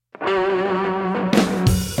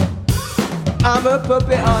I'm a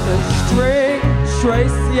puppet on a string,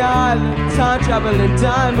 trace the island, time traveling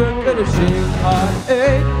diamond, finishing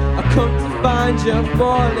heartache. I come to find you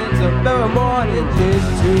falling, tomorrow morning is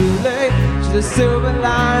too late. She's a silver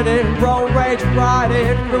lining, road rage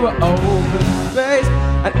riding through an open space.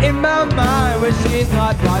 And in my mind, when she's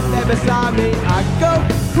not right there beside me, I go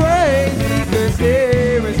crazy, cause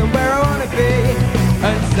here isn't where I wanna be.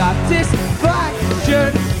 And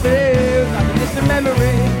satisfaction feels like a distant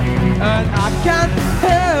memory, and I can't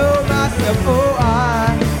help myself. Oh,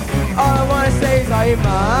 all I wanna say is, are you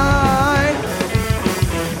mine?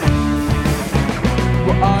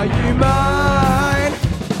 Well, are you mine?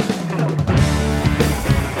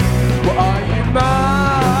 Well, are you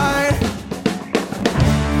mine?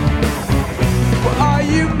 Well, are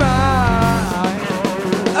you mine?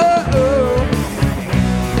 Oh, oh.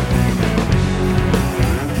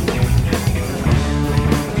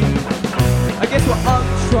 I guess what I'm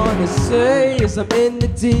trying to say is I'm in the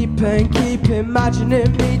deep end, keep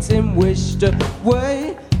imagining meeting wished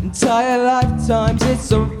away. Entire lifetimes,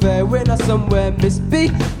 it's unfair, we're not somewhere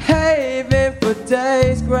misbehaving for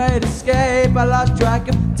days. Great escape, I lost track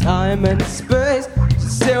of time and space. It's a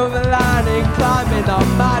silver lining, climbing on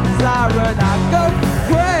my desire, and I go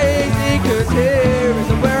crazy, cause here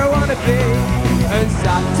isn't where I wanna be. And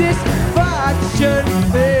satisfaction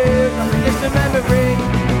feels like a distant memory,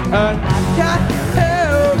 and I can't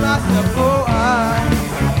help myself. Oh,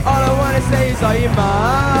 all I wanna say is, are you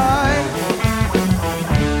mine?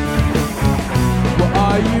 Well,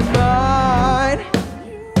 are you mine?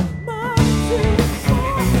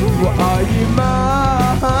 Well, are you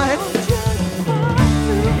mine?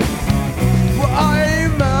 Well, are you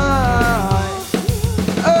mine?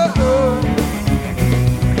 Oh, oh.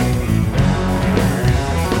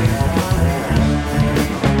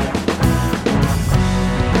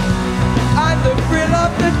 And the thrill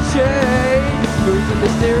of the chase moves in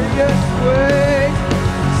mysterious ways.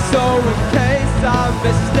 So in case I'm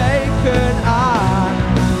mistaken, I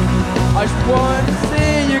just want to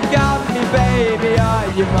see you got me, baby, are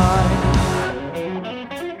you mine?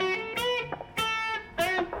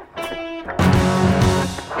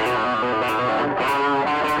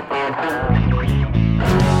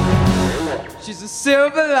 She's a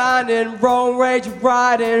silver lining, road rage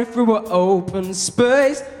riding through an open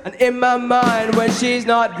space. And in my mind, when she's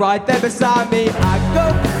not right there beside me, I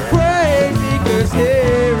go crazy, cause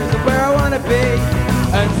here isn't where I wanna be.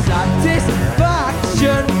 And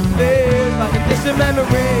satisfaction feels like a distant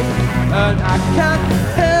memory, and I can't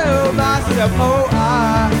help myself. Oh,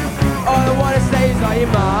 all I wanna say is, are you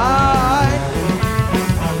mine?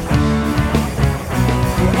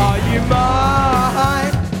 Well, are you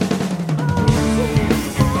mine?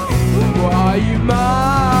 Well, are you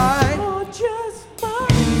mine?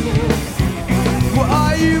 Well,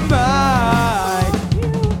 are you mine?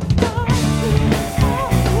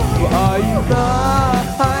 Well, are you mine?